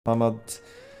Ahmad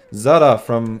Zada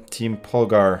from Team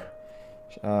Polgar.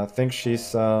 I think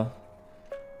she's yeah,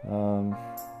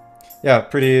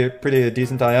 pretty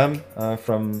decent IM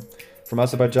from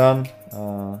Azerbaijan,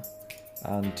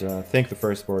 and I think the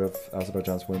first board of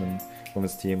Azerbaijan's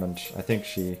women's team, and I think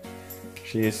she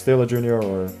is still a junior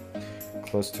or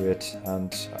close to it,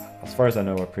 and as far as I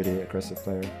know, a pretty aggressive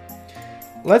player.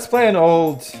 Let's play an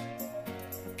old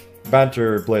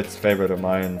banter Blitz favorite of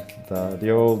mine,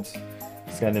 the old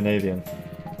Scandinavian.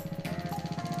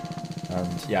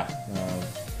 And yeah,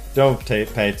 don't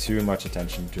pay too much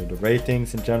attention to the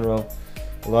ratings in general.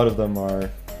 A lot of them are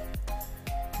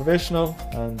provisional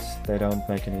and they don't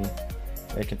make any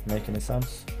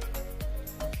sense.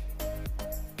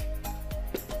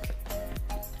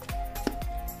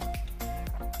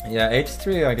 Yeah,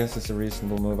 h3 I guess is a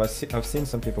reasonable move. I've seen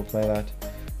some people play that.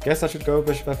 Guess I should go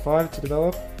bishop f5 to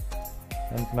develop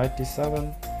and knight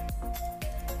d7.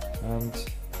 And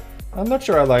I'm not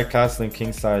sure I like castling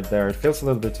kingside there. It feels a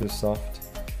little bit too soft.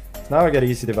 So now I get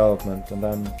easy development, and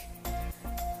then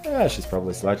yeah, she's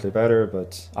probably slightly better,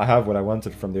 but I have what I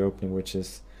wanted from the opening, which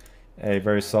is a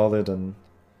very solid and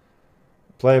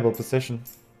playable position.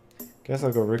 Guess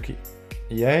I'll go rook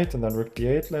e8 and then rook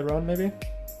d8 later on maybe.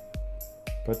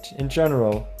 But in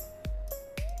general,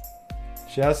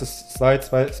 she has a slight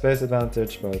space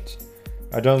advantage, but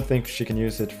I don't think she can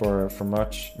use it for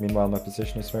much. Meanwhile, my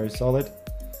position is very solid.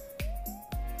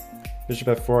 Bishop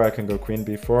f4, I can go queen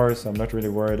b4, so I'm not really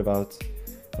worried about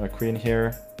my queen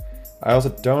here. I also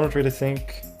don't really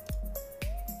think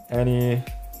any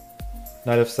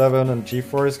knight f7 and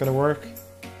g4 is going to work.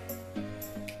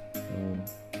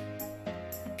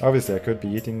 Obviously, I could be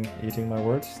eating my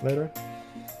words later.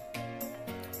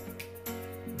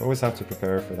 Always have to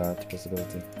prepare for that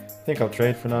possibility. I think I'll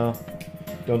trade for now.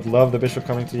 Don't love the bishop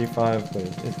coming to e5, but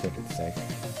I think it's safe.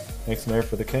 Next snare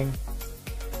for the king.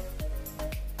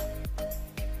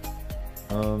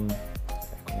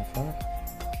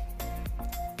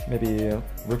 Maybe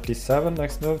rook d7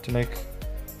 next move to make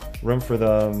room for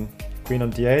the queen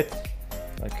on d8.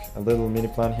 Like a little mini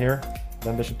plan here.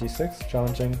 Then bishop d6,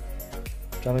 challenging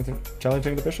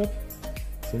the bishop.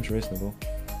 Seems reasonable.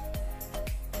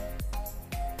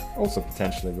 Also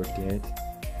potentially rook d8.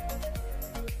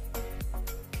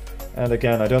 And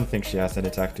again, I don't think she has any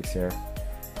tactics here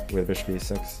with bishop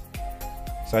e6.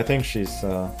 So I think she's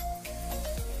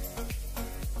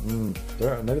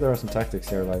maybe there are some tactics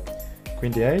here, like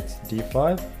queen d8,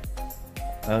 d5,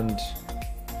 and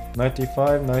knight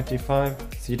d5, knight d5,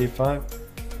 cd5,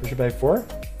 bishop a4,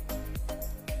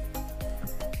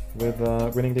 with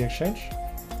winning the exchange.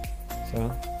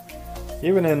 So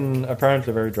even in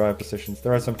apparently very dry positions,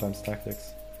 there are sometimes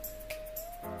tactics.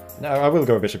 Now I will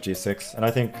go bishop g6, and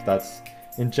I think that's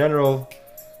in general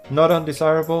not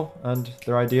undesirable, and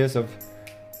there are ideas of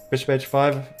bishop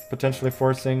h5 potentially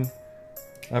forcing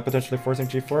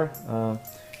g4.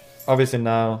 Obviously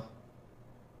now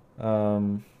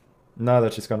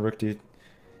that she's gone rook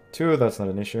d2, that's not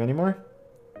an issue anymore.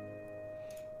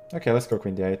 Okay, let's go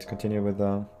queen d8. Continue with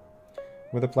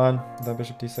the plan, the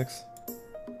bishop d6.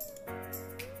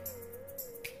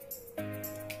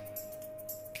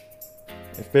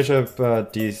 If bishop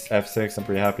f6, I'm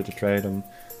pretty happy to trade and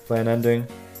play an ending.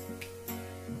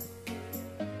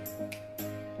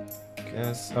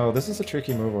 Guess. Oh, this is a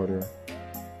tricky move order.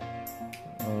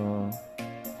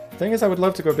 Thing is, I would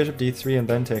love to go bishop d3 and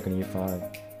then take on e5.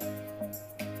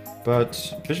 But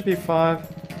bishop e5,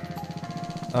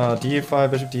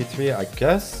 d5, bishop d3, I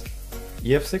guess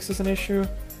ef6 is an issue.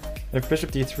 If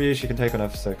bishop d3, she can take on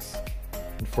f6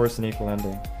 and force an equal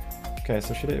ending. Okay,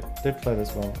 so she did play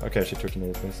this well. Okay, she took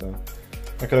immediately, so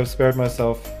I could have spared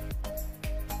myself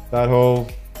that whole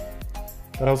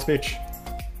speech.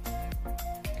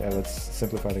 Okay, let's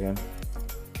simplify the game.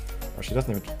 Oh, she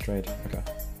doesn't even trade. Okay.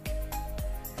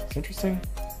 It's interesting.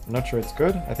 I'm not sure it's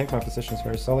good. I think my position is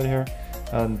very solid here.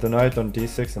 And the knight on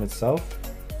d6 in itself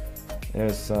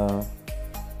is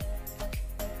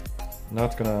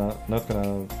not gonna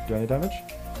do any damage.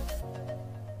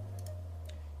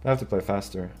 I have to play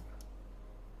faster.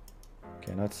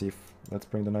 Okay, knight c. Let's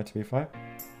bring the knight to b5.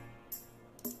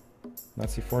 Knight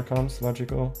c4 comes,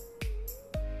 logical.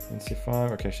 And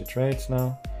c5. Okay, she trades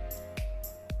now.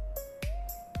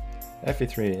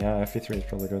 fe3, yeah, fe3 is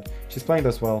probably good. She's playing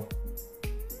this well.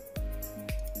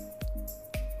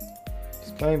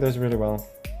 She's playing this really well.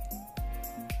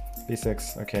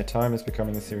 b6, okay, time is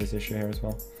becoming a serious issue here as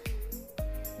well.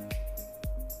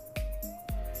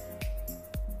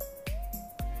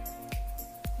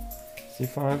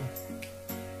 c5.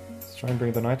 Let's try and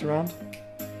bring the knight around.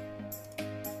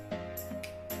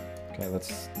 Okay,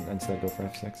 let's instead go for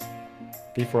f6.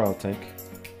 b4 I'll take.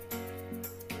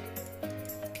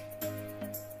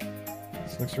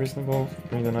 looks reasonable.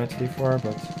 Bring the knight to d4,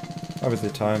 but obviously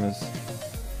time is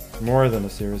more than a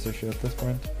serious issue at this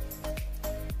point.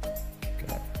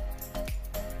 Okay.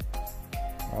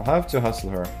 I'll have to hustle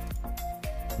her.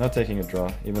 Not taking a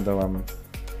draw, even though I'm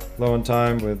low on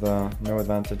time with no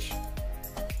advantage.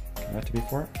 Okay, knight to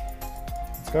b4.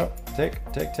 Let's go.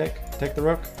 Take the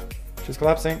rook. She's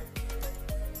collapsing.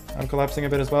 I'm collapsing a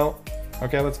bit as well.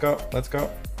 Okay, let's go. Let's go.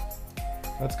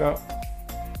 Let's go.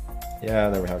 Yeah,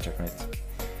 there we have checkmate.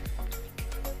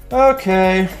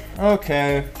 Okay.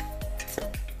 Okay.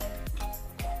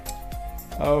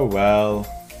 Oh well.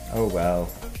 Oh well.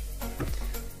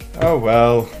 Oh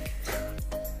well.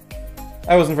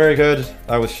 I wasn't very good.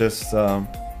 I was just a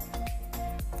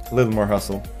little more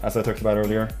hustle, as I talked about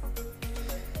earlier.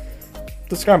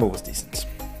 The scramble was decent.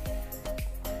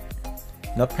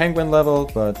 Not penguin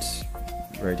level, but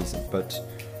very decent. But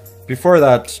before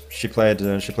that, she played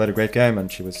a great game,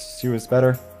 and she was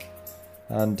better,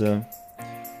 and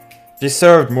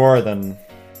deserved more than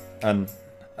an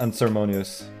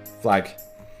unceremonious flag,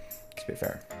 to be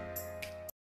fair.